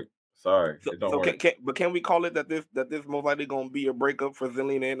don't work. Sorry, it don't work. Can we call it that this most likely gonna be a breakup for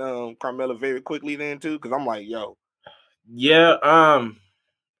Zelina and Carmella very quickly then too? Because I'm like, yo, yeah,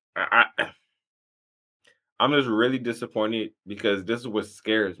 I'm just really disappointed because this is what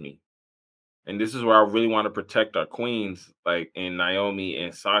scares me, and this is where I really want to protect our queens, like in Naomi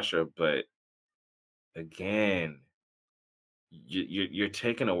and Sasha. But again, you're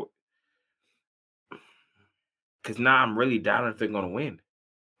taking a because now I'm really doubting if they're gonna win.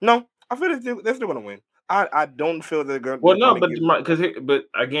 No, I feel they're still gonna win. I don't feel they're gonna. Well, no, but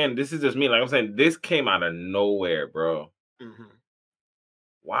again, this is just me. Like I'm saying, this came out of nowhere, bro. Mm-hmm.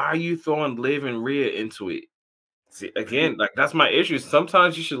 Why are you throwing Liv and Rhea into it? See, again, like that's my issue.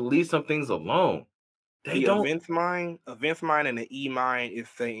 Sometimes you should leave some things alone. They don't. Vince mind and the E mind is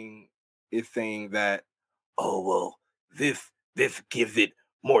saying that, oh well, this gives it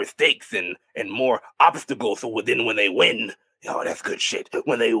more stakes and more obstacles. So then when they win, that's good shit.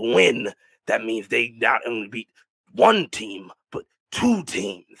 When they win, that means they not only beat one team but two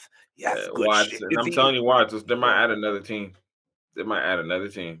teams. Yeah, that's good shit. And I'm telling you, watch. They might add another team. They might add another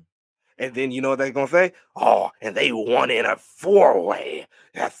team. And then you know what they're gonna say? Oh, and they won in a 4-way.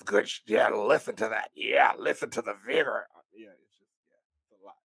 That's good. Yeah, listen to that. Yeah, listen to the vigor. Yeah, it's a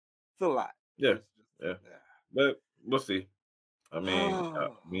lot. It's a lot. Yeah. But we'll see. I mean,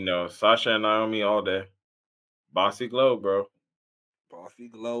 Sasha and Naomi all day. Bossy glow, bro. Bossy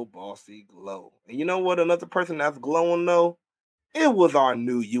glow. And you know what? Another person that's glowing though, it was our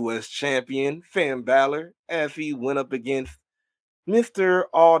new U.S. champion, Finn Balor, as he went up against Mr.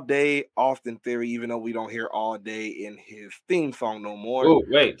 All Day Austin Theory, even though we don't hear All Day in his theme song no more. Oh,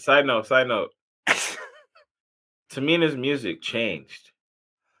 wait, side note. Tamina's music changed.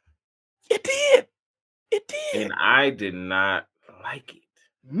 It did. And I did not like it.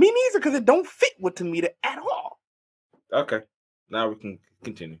 Me neither, because it don't fit with Tamina at all. Okay. Now we can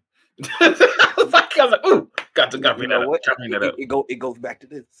continue. I was like, ooh, got to bring that up. It goes back to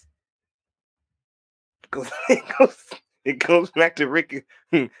this. It goes back to Ricky.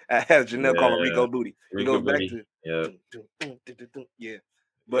 As Janelle called him Rico Booty. It goes back to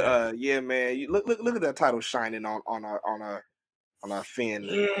But yeah, man, you look at that title shining on our Finn.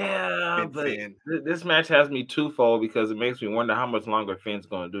 Yeah, but Finn. This match has me twofold because it makes me wonder how much longer Finn's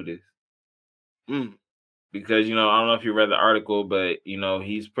going to do this. Because I don't know if you read the article, but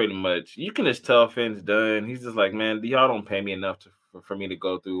he's pretty much, you can just tell Finn's done. He's just like, man, y'all don't pay me enough for me to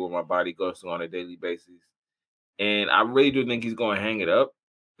go through what my body goes through on a daily basis. And I really do think he's going to hang it up,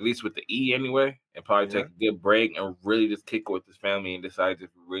 at least with the E anyway, and probably take a good break and really just kick it with his family and decide if he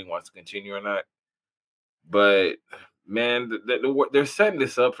really wants to continue or not. But man, they're setting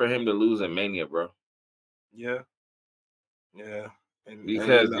this up for him to lose at Mania, bro. Yeah.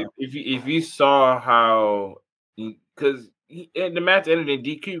 Because if you saw how, because and the match ended in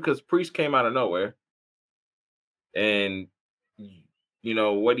DQ because Priest came out of nowhere, and you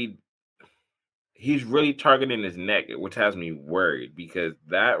know what he's really targeting his neck, which has me worried because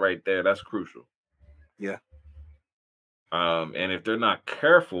that right there, that's crucial. Yeah. And if they're not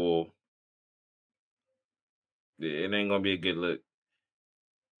careful, it ain't gonna be a good look.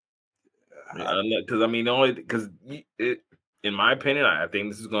 Because I mean, only because in my opinion, I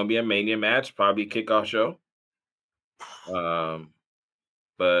think this is gonna be a Mania match, probably kickoff show.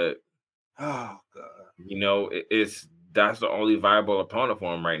 But Oh God. you know, that's the only viable opponent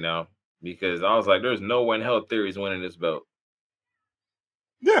for him right now because I was like, there's no way in hell Theory's winning this belt.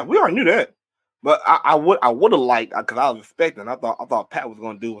 Yeah, we already knew that. But I would have liked because I was expecting. I thought Pat was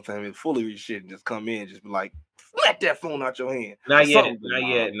gonna do with him and fully shit and just come in and just be like, smack that phone out your hand. Not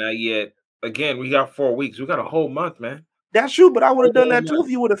yet. Again, we got 4 weeks. We got a whole month, man. That's true, but I would have done that too if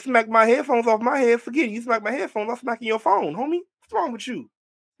you would have smacked my headphones off my head. Forget it, you smacked my headphones, I'm smacking your phone, homie. What's wrong with you?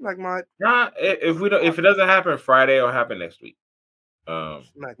 Smack my if it doesn't happen Friday, it'll happen next week.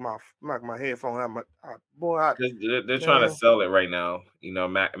 Smack my headphone. Boy, they're trying to sell it right now. You know,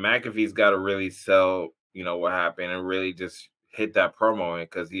 McAfee's got to really sell. You know what happened and really just hit that promo in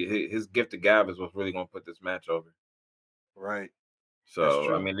because his gift of gab is what's really going to put this match over. Right.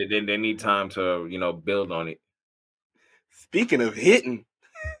 So I mean, they need time to build on it. Speaking of hitting,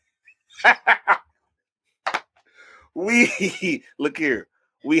 we look here.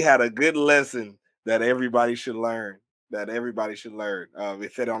 We had a good lesson that everybody should learn.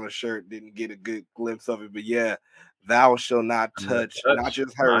 It said on the shirt, didn't get a good glimpse of it, but yeah, thou shall not touch not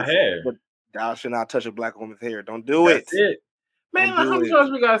just her hair, but thou shall not touch a black woman's hair. Don't do it. That's it. Man, how many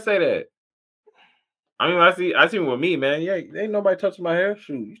times we gotta say that? I mean, I see with me, man. Yeah, ain't nobody touching my hair.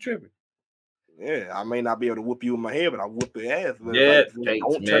 Shoot, you tripping. Yeah, I may not be able to whoop you in my hair, but I'll whoop your ass. Yeah, like,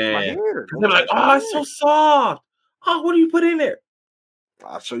 don't touch my hair. They're like, oh, it's so soft. Oh, what do you put in there?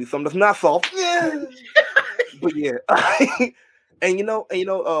 I'll show you something that's not soft. Yeah. But yeah. And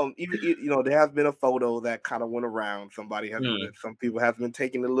even there has been a photo that kind of went around. Some people have been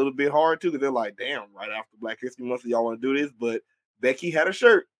taking it a little bit hard too, because they're like, damn, right after Black History Month, y'all want to do this. But Becky had a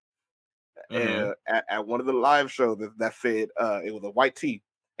shirt at one of the live shows that said it was a white tee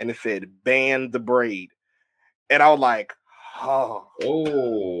and it said ban the braid. And I was like, oh,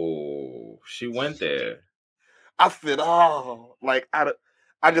 she went there. I said, oh, like I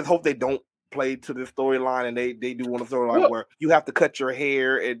just hope they don't play to the storyline and they do one storyline where you have to cut your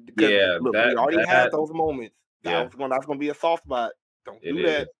hair and we already had those moments. That's gonna be a soft spot. Don't do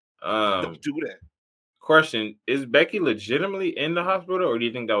that. Don't do that. Question: is Becky legitimately in the hospital, or do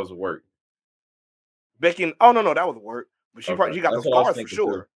you think that was work? Becky, oh no, that was work. But she got the scars for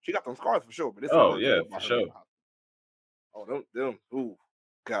sure. Too. She got them scars for sure. But this for sure. Oh, them, ooh,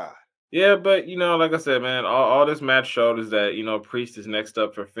 God. Yeah, but like I said, man, all this match showed is that Priest is next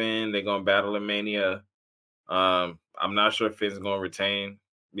up for Finn. They're gonna battle in Mania. I'm not sure if Finn's gonna retain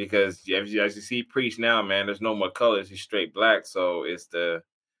because as you see Priest now, man, there's no more colors. He's straight black, so it's the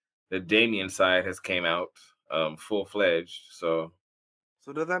Damian side has came out full fledged. So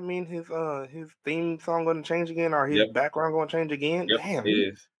does that mean his theme song gonna change again, or his background gonna change again? Yep, damn, it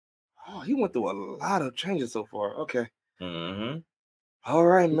is. Oh, he went through a lot of changes so far. Okay. Mm-hmm. All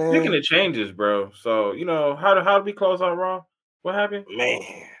right, man. Speaking of changes, bro. So how did we close out Raw? What happened? Man,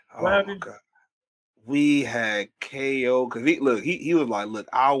 what happened? God. We had KO because he was like, look,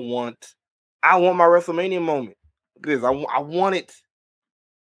 I want my WrestleMania moment. Because I want it.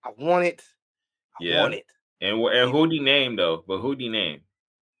 I want it. And who'd he name though? But who'd he name?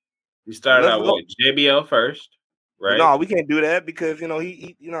 He started out with JBL first, right? No, we can't do that because his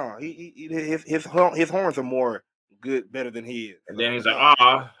horns are more better than his. And then he's like,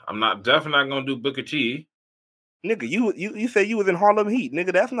 I'm definitely not gonna do Booker T. Nigga, you said you was in Harlem Heat,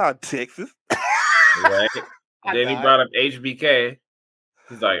 nigga. That's not Texas. Right. Then he brought up HBK.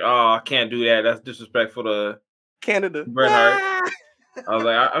 He's like, I can't do that. That's disrespectful to Canada. Bret Hart. I was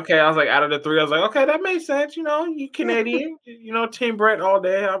like, okay. I was like, out of the three, I was like, okay, that makes sense. You Canadian. Team Bret all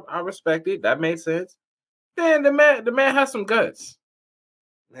day. I respect it. That made sense. Then the man has some guts.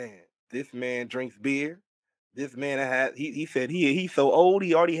 Man, this man drinks beer. This man he said he's so old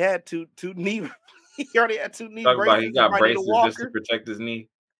he already had two knee. He already had two knee braces. About he got braces just to protect his knee.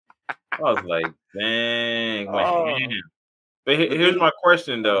 I was like, dang, man. But here's my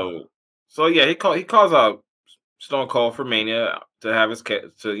question though. So yeah, he calls out Stone Cold for Mania to have his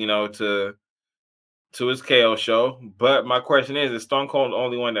to his KO show. But my question is Stone Cold the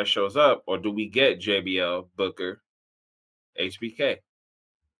only one that shows up, or do we get JBL, Booker, HBK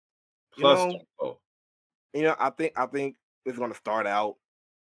plus Stone Cold? I think it's going to start out.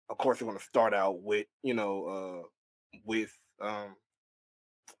 Of course, it's going to start out with with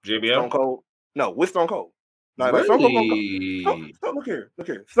JBL? Stone Cold. No, with Stone Cold. Like Stone Cold gonna come. Really? Look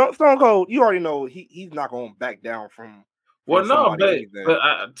here. Stone Cold, you already know he's not gonna back down from Well, no, somebody but anything.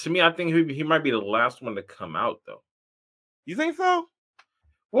 but to me, I think he might be the last one to come out though. You think so?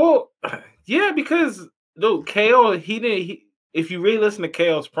 Well, yeah, because though KO, he didn't. If you really listen to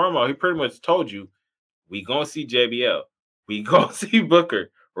KO's promo, he pretty much told you we gonna see JBL, we gonna see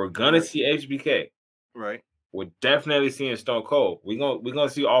Booker, we're gonna see HBK. Right. We're definitely seeing Stone Cold. We're gonna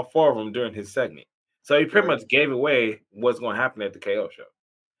see all four of them during his segment. So he pretty much gave away what's gonna happen at the KO show.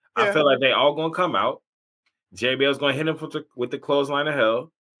 Yeah. I feel like they all gonna come out. JBL's gonna hit him with the clothesline of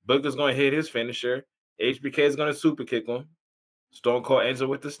hell. Booker's gonna hit his finisher. HBK is gonna super kick him. Stone Cold ends it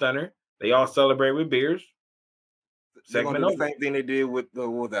with the stunner. They all celebrate with beers. They're gonna do the same thing they did with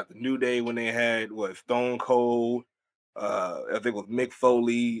the New Day when they had Stone Cold. I think it was Mick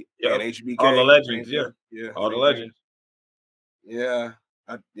Foley and HBK. All the legends, all the legends. Yeah,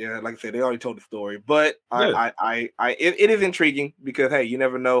 like I said, they already told the story, but it is intriguing because hey, you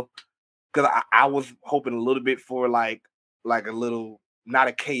never know. Because I was hoping a little bit for like a little not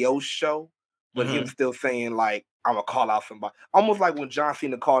a KO show, but him still saying like I'm gonna call out somebody, almost like when John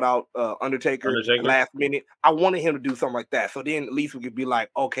Cena called out Undertaker last minute. I wanted him to do something like that, so then at least we could be like,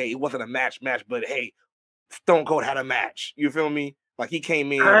 okay, it wasn't a match, but hey, Stone Cold had a match. You feel me? Like he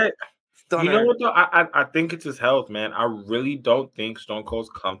came in. You know what though? I think it's his health, man. I really don't think Stone Cold's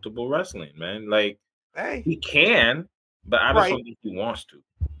comfortable wrestling, man. Like he can, but I just don't think he wants to.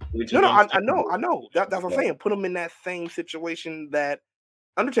 I know. That's what I'm saying. Put him in that same situation that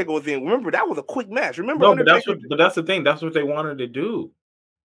Undertaker was in. Remember, that was a quick match. Remember, no, but that's the thing. That's what they wanted to do.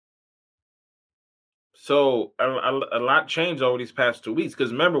 So a lot changed over these past 2 weeks.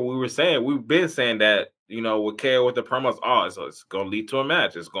 Because remember, we've been saying that with KO with the promos, so it's gonna lead to a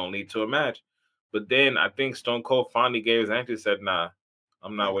match. It's gonna lead to a match. But then I think Stone Cold finally gave his answer and said, "Nah,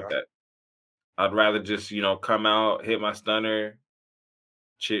 I'm not with that. I'd rather just come out, hit my stunner,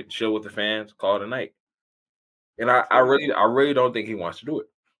 chill with the fans, call it a night." And I really don't think he wants to do it.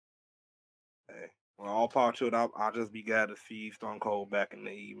 Hey, well, all power to it. I'll just be glad to see Stone Cold back in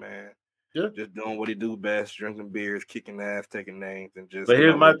the E, man. Yeah. Just doing what he do best, drinking beers, kicking ass, taking names, and just. But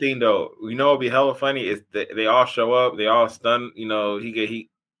here's my thing, though. What'd be hella funny is that they all show up, they all stun.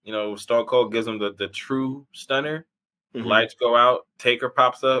 Stone Cold gives them the true stunner. Mm-hmm. Lights go out. Taker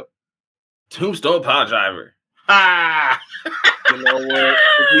pops up. Tombstone Power Driver. Ah! You know what?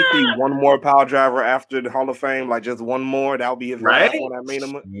 If we see one more Power Driver after the Hall of Fame, like just one more, that'll be his last one at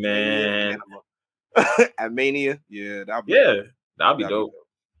Mania. Man. At Mania, yeah, that'll be dope.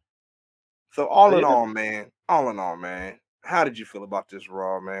 So all in all, man, how did you feel about this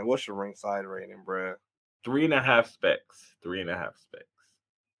Raw, man? What's your ringside rating, bro? 3.5 specs. 3.5 specs.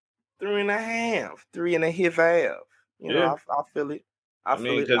 3.5. 3.5. I feel it. I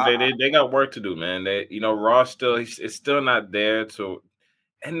mean, because they got work to do, man. Raw it's still not there to,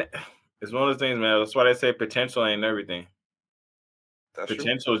 and it's one of those things, man. That's why they say potential ain't everything.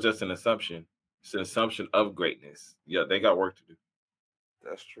 Potential is just an assumption. It's an assumption of greatness. Yeah, they got work to do.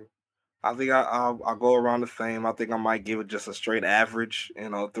 That's true. I think I'll go around the same. I think I might give it just a straight average, 3.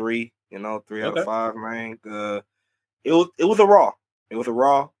 3 out of 5, man. It was a Raw. It was a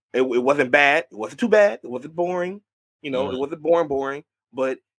Raw. It wasn't bad. It wasn't too bad. It wasn't boring. It wasn't boring,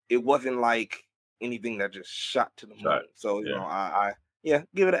 but it wasn't like anything that just shot to the moon. So I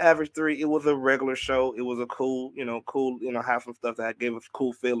give it an average 3. It was a regular show. It was a cool, have some stuff that gave us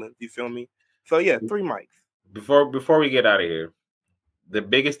cool feelings. You feel me? So 3 mics. Before we get out of here, the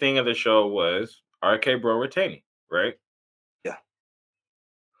biggest thing of the show was RK Bro retaining, right? Yeah.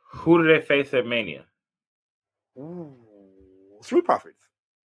 Who did they face at Mania? Ooh, Street Profits.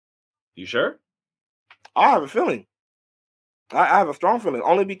 You sure? I have a feeling. I have a strong feeling,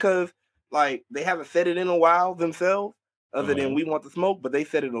 only because they haven't said it in a while themselves, other than we want the smoke, but they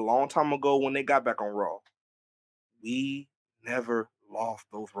said it a long time ago when they got back on Raw. We never lost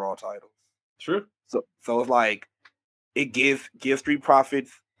those Raw titles. True. So it's like it gives Street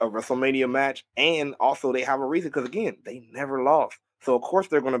Profits a WrestleMania match, and also they have a reason because again they never lost. So of course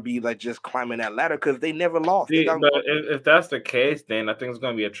they're going to be just climbing that ladder because they never lost. But if that's the case, then I think it's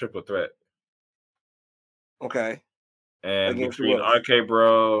going to be a triple threat. Okay. And between RK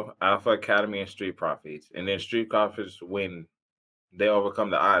Bro, Alpha Academy, and Street Profits, and then Street Profits win, they overcome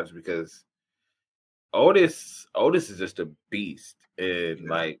the odds because Otis is just a beast, and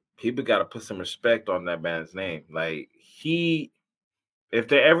people got to put some respect on that man's name. If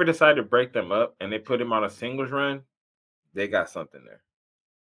they ever decide to break them up and they put him on a singles run, they got something there.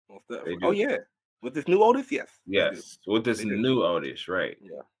 Oh yeah, with this new Otis, yes. Yes, with this new Otis, right?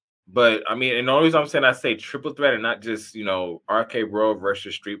 Yeah. But I mean, and the only reason I'm saying I say triple threat and not just RK Bro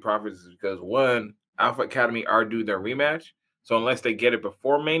versus Street Profits is because one, Alpha Academy are due their rematch. So unless they get it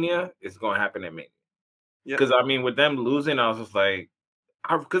before Mania, it's gonna happen at Mania. Yep. Because I mean, with them losing, I was just like,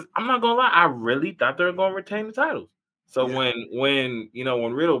 because I'm not gonna lie, I really thought they were gonna retain the titles. So Yeah.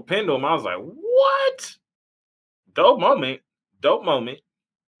 when Riddle pinned them, I was like, what? Dope moment, dope moment.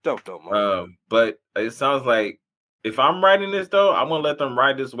 Dope moment. But it sounds like if I'm writing this though, I'm gonna let them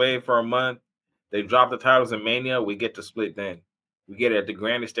ride this wave for a month. They drop the titles in Mania. We get to split then. We get it at the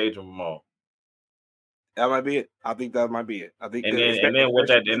grandest stage of them all. That might be it. I think that might be it. I think And that then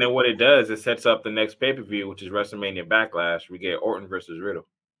especially what it does is sets up the next pay per view, which is WrestleMania Backlash. We get Orton versus Riddle.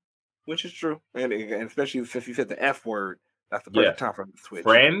 which is true, and especially since you said the F word, that's the Yeah, perfect time for them to switch.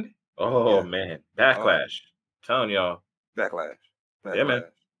 friend. Oh Yeah. man, Backlash. Telling y'all. Backlash. Yeah, man.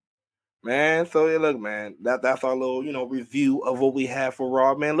 Man, so yeah, look, man, that's our little, review of what we have for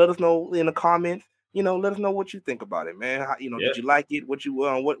Raw, man. Let us know in the comments, let us know what you think about it, man. How, Yeah. did you like it? What's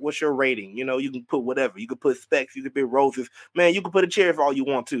your rating? You can put whatever. You can put specs, you can put roses, man. You can put a chair if all you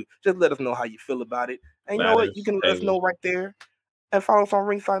want to. Just let us know how you feel about it, and you know what? You Ladders, can let us tables. know right there, and follow us on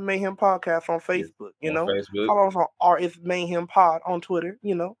Ringside Mayhem Podcast on Facebook. On Facebook. Follow us on RS Mayhem Pod on Twitter.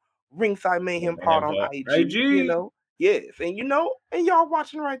 Ringside Mayhem Pod on IG. Yes, and and y'all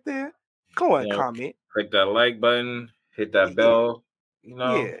watching right there. Go and comment. Click that like button, hit that bell.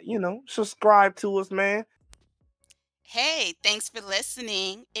 Yeah, subscribe to us, man. Hey, thanks for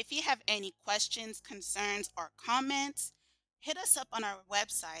listening. If you have any questions, concerns, or comments, hit us up on our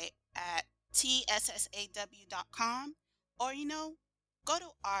website at tssaw.com or, go to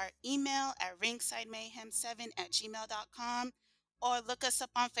our email at ringsidemayhem7@gmail.com or look us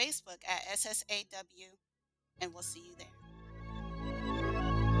up on Facebook at SSAW, and we'll see you there.